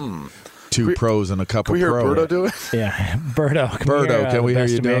 It's like 2 pros and a couple Can we hear pro. Berto do it? Yeah. Berto, can we hear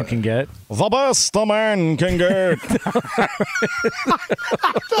you do do it? it? Can get. The best a man can get. I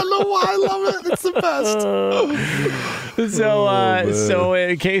don't know why I love it. It's the best. So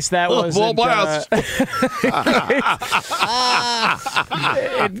in case that wasn't... Berto,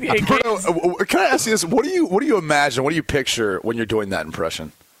 can I ask you this? What do you imagine? What do you picture when you're doing that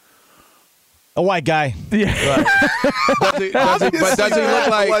impression? A white guy. Yeah.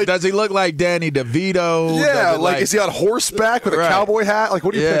 Does he look like Danny DeVito? Yeah, like is he on horseback with a cowboy hat? Like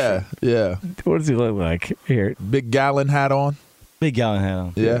what do you picture? Yeah. What does he look like? Here. Big gallon hat on? Big gallon hat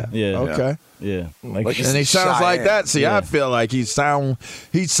on. Yeah. Yeah. Okay. Yeah. Like And he sounds like that. See, I feel like he sounds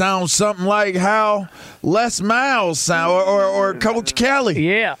something like how Les Miles sound or Coach Kelly.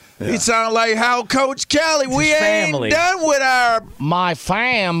 Yeah. He sounds like how Coach Kelly. It's we his ain't family. done with My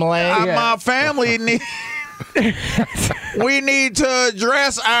family. my family. We need to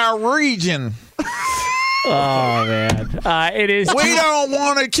address our region. Oh, man. It is... We don't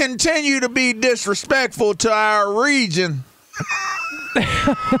want to continue to be disrespectful to our region.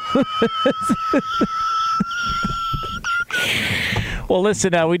 Well,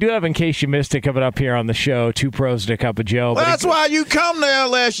 listen, we do have, in case you missed it, coming up here on the show, 2 pros and a cup of Joe. Well, that's why you come to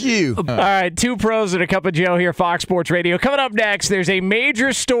LSU. All right, 2 pros and a cup of Joe here, Fox Sports Radio. Coming up next, there's a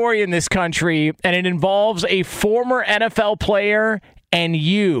major story in this country, and it involves a former NFL player and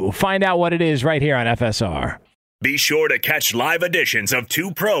you. Find out what it is right here on FSR. Be sure to catch live editions of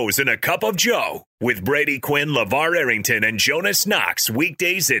 2 Pros and a Cup of Joe with Brady Quinn, LeVar Arrington, and Jonas Knox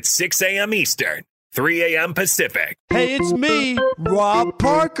weekdays at 6 a.m. Eastern, 3 a.m. Pacific. Hey, it's me, Rob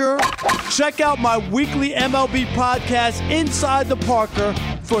Parker. Check out my weekly MLB podcast, Inside the Parker,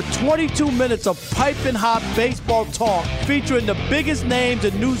 for 22 minutes of piping hot baseball talk featuring the biggest names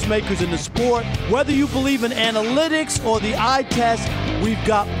and newsmakers in the sport. Whether you believe in analytics or the eye test, we've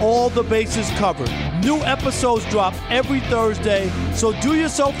got all the bases covered. New episodes drop every Thursday, so do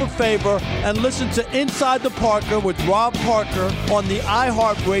yourself a favor and listen to Inside the Parker with Rob Parker on the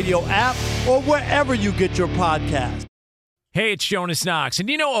iHeartRadio app or wherever you get your podcast. Hey, it's Jonas Knox, and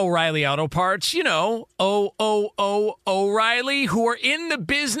you know O'Reilly Auto Parts. You know, O'Reilly, who are in the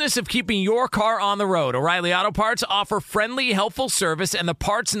business of keeping your car on the road. O'Reilly Auto Parts offer friendly, helpful service and the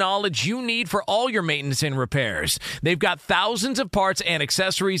parts knowledge you need for all your maintenance and repairs. They've got thousands of parts and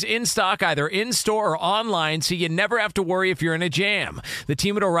accessories in stock, either in-store or online, so you never have to worry if you're in a jam. The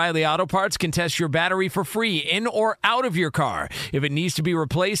team at O'Reilly Auto Parts can test your battery for free, in or out of your car. If it needs to be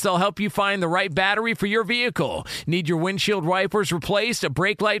replaced, they'll help you find the right battery for your vehicle. Need your windshield wipers replaced, a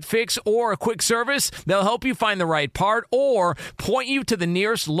brake light fix, or a quick service? They'll help you find the right part or point you to the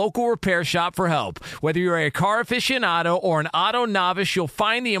nearest local repair shop for help. Whether you're a car aficionado or an auto novice, you'll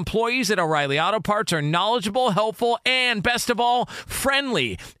find the employees at O'Reilly Auto Parts are knowledgeable, helpful, and best of all,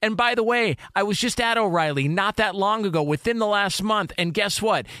 friendly. And by the way, I was just at O'Reilly not that long ago, within the last month, and guess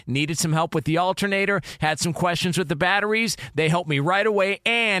what? Needed some help with the alternator, had some questions with the batteries. They helped me right away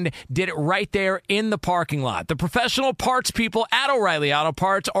and did it right there in the parking lot. The professional parts people at O'Reilly Auto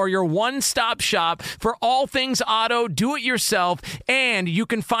Parts are your one-stop shop for all things auto, do-it-yourself, and you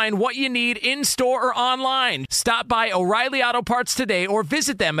can find what you need in-store or online. Stop by O'Reilly Auto Parts today or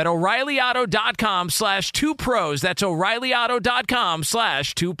visit them at O'ReillyAuto.com/2pros. That's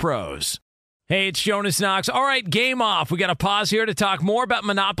O'ReillyAuto.com/2pros. Hey, it's Jonas Knox. All right, game off. We got to pause here to talk more about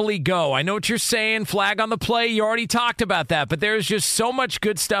Monopoly Go. I know what you're saying, flag on the play. You already talked about that, but there's just so much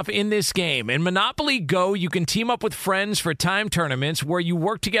good stuff in this game. In Monopoly Go, you can team up with friends for time tournaments where you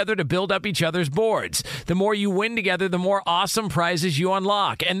work together to build up each other's boards. The more you win together, the more awesome prizes you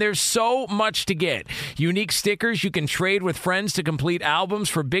unlock. And there's so much to get. Unique stickers you can trade with friends to complete albums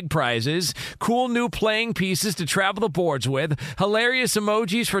for big prizes. Cool new playing pieces to travel the boards with. Hilarious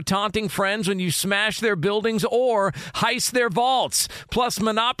emojis for taunting friends when you smash their buildings or heist their vaults. Plus,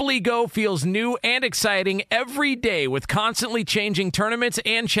 Monopoly Go feels new and exciting every day with constantly changing tournaments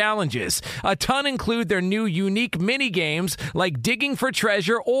and challenges. A ton include their new unique mini games like digging for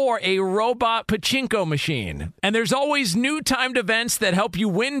treasure or a robot pachinko machine. And there's always new timed events that help you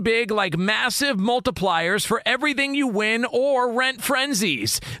win big, like massive multipliers for everything you win or rent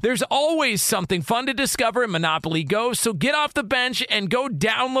frenzies. There's always something fun to discover in Monopoly Go, so get off the bench and go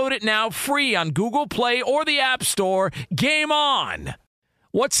download it now free on Google Play or the App Store. Game on!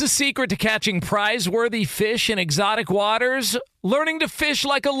 What's the secret to catching prize-worthy fish in exotic waters? Learning to fish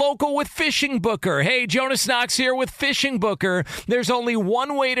like a local with Fishing Booker. Hey, Jonas Knox here with Fishing Booker. There's only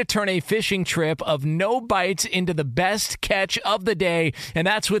one way to turn a fishing trip of no bites into the best catch of the day, and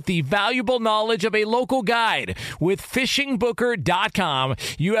that's with the valuable knowledge of a local guide. With FishingBooker.com,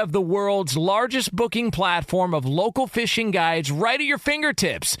 you have the world's largest booking platform of local fishing guides right at your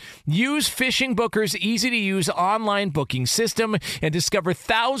fingertips. Use Fishing Booker's easy-to-use online booking system and discover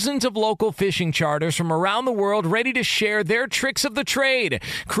thousands of local fishing charters from around the world ready to share their tricks of the trade.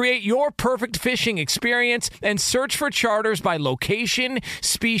 Create your perfect fishing experience and search for charters by location,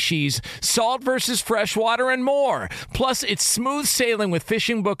 species, salt versus freshwater, and more. Plus, it's smooth sailing with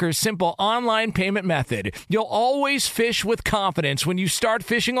Fishing Booker's simple online payment method. You'll always fish with confidence when you start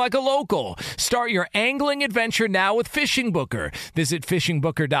fishing like a local. Start your angling adventure now with Fishing Booker. Visit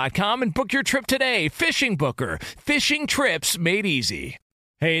FishingBooker.com and book your trip today. Fishing Booker. Fishing trips made easy.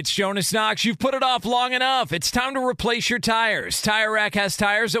 Hey, it's Jonas Knox. You've put it off long enough. It's time to replace your tires. Tire Rack has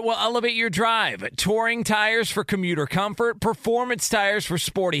tires that will elevate your drive. Touring tires for commuter comfort, performance tires for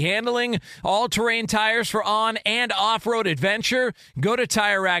sporty handling, all-terrain tires for on- and off-road adventure. Go to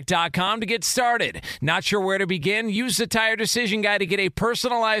TireRack.com to get started. Not sure where to begin? Use the Tire Decision Guide to get a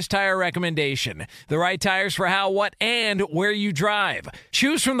personalized tire recommendation. The right tires for how, what, and where you drive.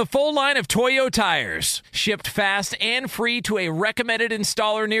 Choose from the full line of Toyo tires. Shipped fast and free to a recommended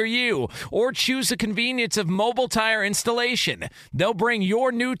installer near you, or choose the convenience of mobile tire installation. They'll bring your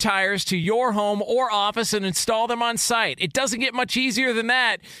new tires to your home or office and install them on site. It doesn't get much easier than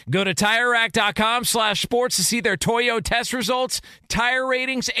that. Go to TireRack.com/sports to see their Toyo test results, tire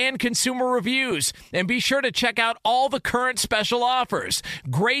ratings, and consumer reviews. And be sure to check out all the current special offers.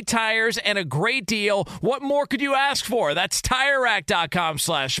 Great tires and a great deal. What more could you ask for? That's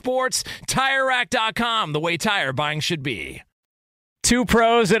TireRack.com/sports. TireRack.com, the way tire buying should be. Two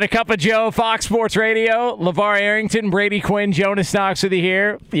pros and a cup of Joe, Fox Sports Radio. LeVar Arrington, Brady Quinn, Jonas Knox with you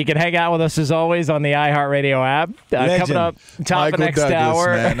here. You can hang out with us as always on the iHeartRadio app. Coming up, top Michael of next Douglas,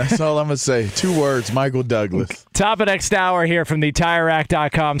 hour. Man. That's all I'm going to say. 2 words, Michael Douglas. Top of next hour here from the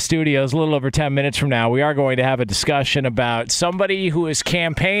TireRack.com studios, a little over 10 minutes from now. We are going to have a discussion about somebody who is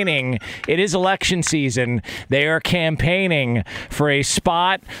campaigning. It is election season. They are campaigning for a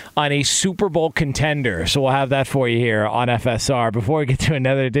spot on a Super Bowl contender. So we'll have that for you here on FSR. Before we get to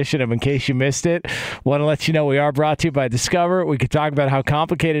another edition of In Case You Missed It, want to let you know we are brought to you by Discover. We could talk about how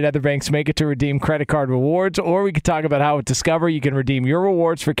complicated other banks make it to redeem credit card rewards, or we could talk about how at Discover you can redeem your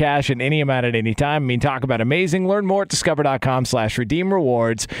rewards for cash in any amount at any time. I mean, talk about amazing. Learn more at discover.com/redeem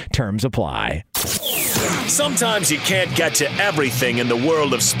rewards. Terms apply. Sometimes you can't get to everything in the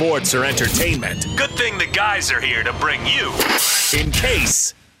world of sports or entertainment. Good thing the guys are here to bring you In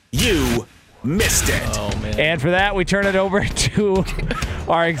Case You Missed It. Oh, man. And for that, we turn it over to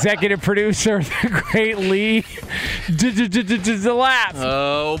our executive producer, the great Lee Delap.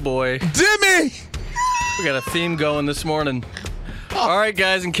 Oh, boy. Jimmy! We got a theme going this morning. All right,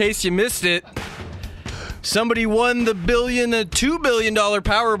 guys, in case you missed it, somebody won the $2 billion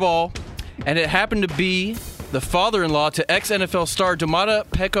Powerball, and it happened to be the father-in-law to ex-NFL star Domata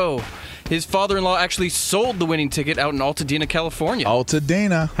Peko. His father-in-law actually sold the winning ticket out in Altadena, California.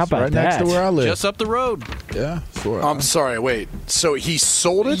 Altadena. How about right that? next to where I live. Just up the road. Yeah, sure. I'm sorry, wait. So he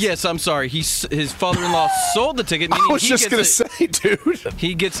sold it? Yes, I'm sorry. His father-in-law sold the ticket. I was just going to say, dude.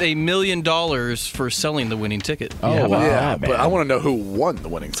 He gets $1 million for selling the winning ticket. Oh, wow. Yeah, but I want to know who won the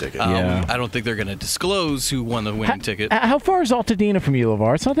winning ticket. Yeah. I don't think they're going to disclose who won the winning ticket. How far is Altadena from you,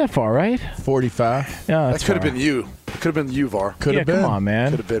 LeVar? It's not that far, right? 45. Yeah, That could have been you. Could have been you, VAR. Could have been. Come on,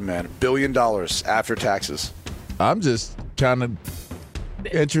 man. Could have been, man. $1 billion after taxes. I'm just trying to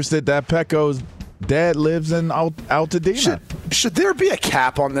interested that Pecco's dad lives in Altadena. Should there be a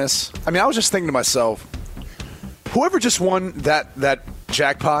cap on this? I mean, I was just thinking to myself, whoever just won that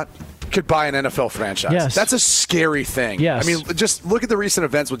jackpot could buy an NFL franchise. Yes. That's a scary thing. Yes. I mean, just look at the recent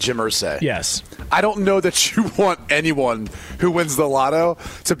events with Jim Irsay. Yes. I don't know that you want anyone who wins the lotto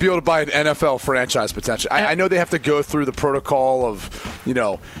to be able to buy an NFL franchise potentially. I know they have to go through the protocol of,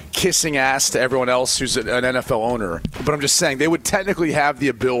 kissing ass to everyone else who's an NFL owner. But I'm just saying they would technically have the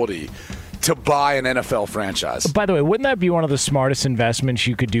ability to buy an NFL franchise. By the way, wouldn't that be one of the smartest investments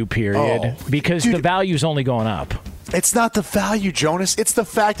you could do, period? Because the value's only going up. It's not the value, Jonas. It's the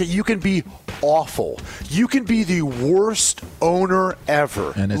fact that you can be awful. You can be the worst owner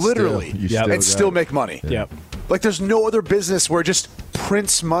ever, and literally, still make money. Yep. Like there's no other business where it just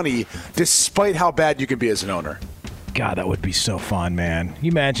prints money despite how bad you can be as an owner. God, that would be so fun, man.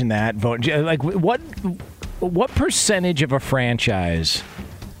 You imagine that vote? Like, what percentage of a franchise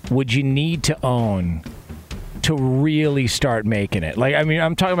would you need to own to really start making it? Like, I mean,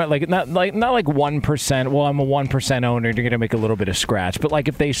 I'm talking about not like 1%. Well, I'm a 1% owner. You're going to make a little bit of scratch. But like,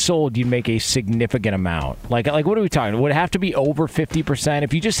 if they sold, you'd make a significant amount. Like what are we talking? Would it have to be over 50%?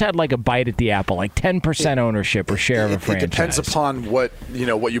 If you just had like a bite at the apple, like 10% ownership or share of a franchise. It depends upon what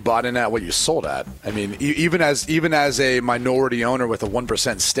you bought in at, what you sold at. I mean, even as a minority owner with a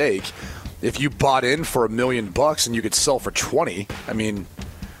 1% stake, if you bought in for $1 million and you could sell for 20, I mean.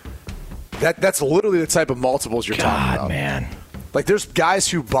 That's literally the type of multiples you're talking about. Man. Like, there's guys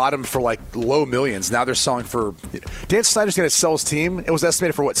who bought him for, like, low millions. Now they're selling for – Dan Snyder's going to sell his team. It was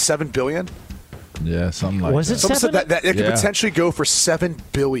estimated for, what, $7 billion? Yeah, something like that. Was it Someone 7? said that it could potentially go for $7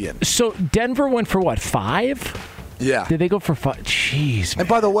 billion. So Denver went for, what, 5? Yeah. Did they go for 5? Jeez, man. And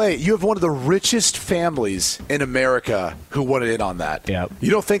by the way, you have one of the richest families in America who wanted in on that. Yep.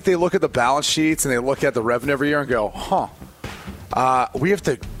 You don't think they look at the balance sheets and they look at the revenue every year and go, we have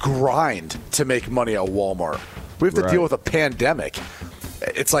to grind to make money at Walmart. We have to deal with a pandemic.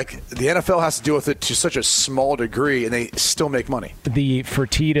 It's like the NFL has to deal with it to such a small degree, and they still make money. The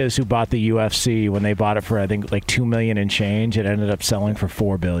Fertittas who bought the UFC, when they bought it for, I think, like $2 million and change, it ended up selling for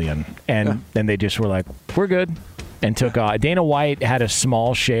 $4 billion. And then they just were like, we're good, and took off. Dana White had a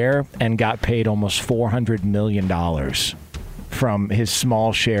small share and got paid almost $400 million from his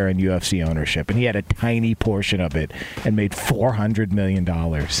small share in UFC ownership, and he had a tiny portion of it and made $400 million.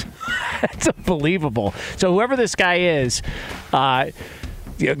 That's unbelievable. So whoever this guy is,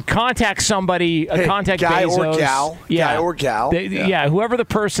 contact somebody, contact guy Bezos. Or gal. Yeah. Guy or gal. Whoever the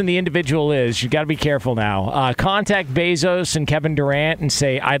person, the individual is, you got to be careful now. Contact Bezos and Kevin Durant and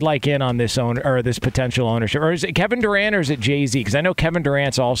say, I'd like in on this this potential ownership. Or is it Kevin Durant or is it Jay-Z? Because I know Kevin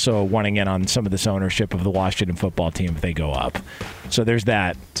Durant's also wanting in on some of this ownership of the Washington football team if they go up. So there's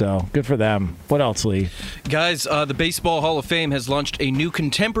that. So good for them. What else, Lee? Guys, the Baseball Hall of Fame has launched a new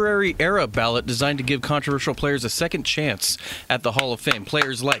contemporary era ballot designed to give controversial players a second chance at the Hall of Fame.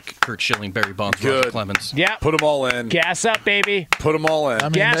 Players like Curt Schilling, Barry Bonds, Roger Clemens. Yeah. Put them all in. Gas up, baby. Put them all in. I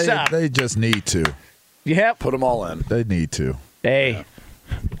mean, Gas up. they just need to. Yep. Put them all in. They need to. Hey.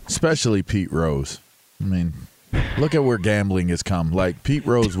 Especially Pete Rose. I mean, look at where gambling has come. Like, Pete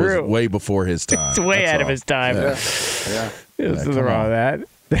Rose was way before his time. It's way ahead of his time. Yeah. There's nothing wrong with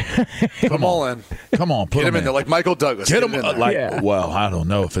that. Put them all in. Come on, put Get him him in there like Michael Douglas. Get him in there. like well, I don't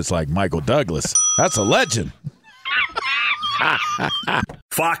know if it's like Michael Douglas. That's a legend.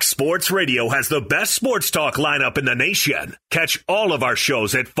 Fox Sports Radio has the best sports talk lineup in the nation. Catch all of our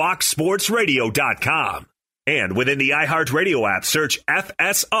shows at foxsportsradio.com. And within the iHeartRadio app, search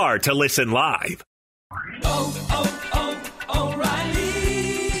FSR to listen live.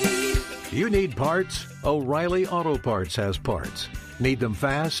 O'Reilly. You need parts? O'Reilly Auto Parts has parts. Need them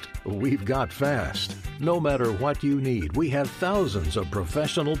fast? We've got fast. No matter what you need, we have thousands of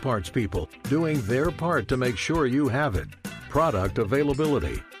professional parts people doing their part to make sure you have it. Product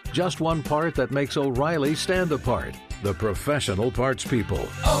availability. Just one part that makes O'Reilly stand apart. The professional parts people.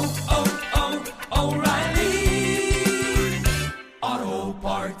 O'Reilly Auto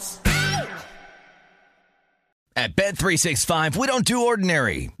Parts. At Bet365, we don't do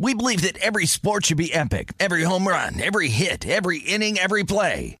ordinary. We believe that every sport should be epic. Every home run, every hit, every inning, every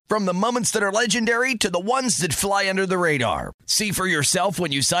play. From the moments that are legendary to the ones that fly under the radar. See for yourself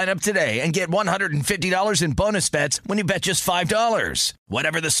when you sign up today and get $150 in bonus bets when you bet just $5.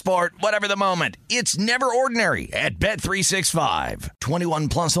 Whatever the sport, whatever the moment, it's never ordinary at Bet365. 21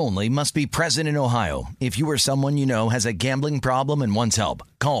 plus only. Must be present in Ohio. If you or someone you know has a gambling problem and wants help,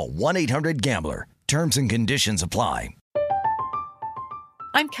 call 1-800-GAMBLER. Terms and conditions apply.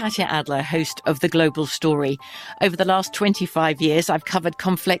 I'm Katya Adler, host of The Global Story. Over the last 25 years, I've covered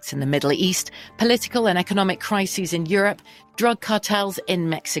conflicts in the Middle East, political and economic crises in Europe, drug cartels in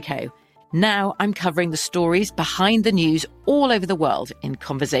Mexico. Now I'm covering the stories behind the news all over the world in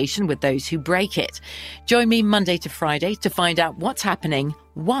conversation with those who break it. Join me Monday to Friday to find out what's happening,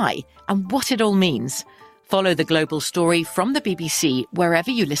 why, and what it all means. Follow The Global Story from the BBC wherever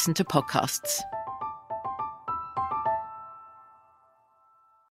you listen to podcasts.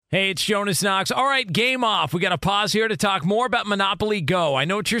 Hey, it's Jonas Knox. All right, game off. We got to pause here to talk more about Monopoly Go. I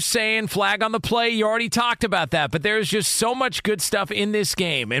know what you're saying, flag on the play. You already talked about that, but there's just so much good stuff in this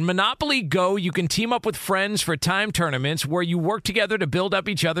game. In Monopoly Go, you can team up with friends for time tournaments where you work together to build up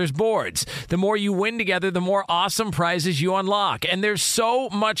each other's boards. The more you win together, the more awesome prizes you unlock. And there's so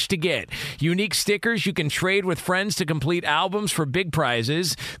much to get. Unique stickers you can trade with friends to complete albums for big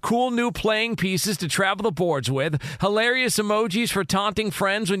prizes. Cool new playing pieces to travel the boards with. Hilarious emojis for taunting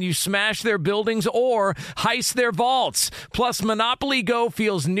friends when you smash their buildings or heist their vaults. Plus, Monopoly Go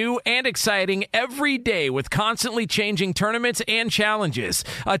feels new and exciting every day with constantly changing tournaments and challenges.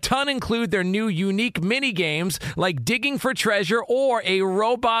 A ton include their new unique mini games like digging for treasure or a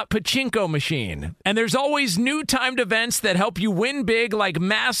robot pachinko machine. And there's always new timed events that help you win big, like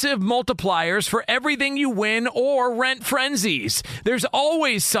massive multipliers for everything you win or rent frenzies. There's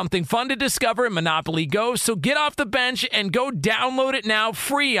always something fun to discover in Monopoly Go, so get off the bench and go download it now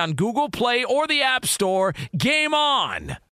free on Google Play or the App Store. Game on!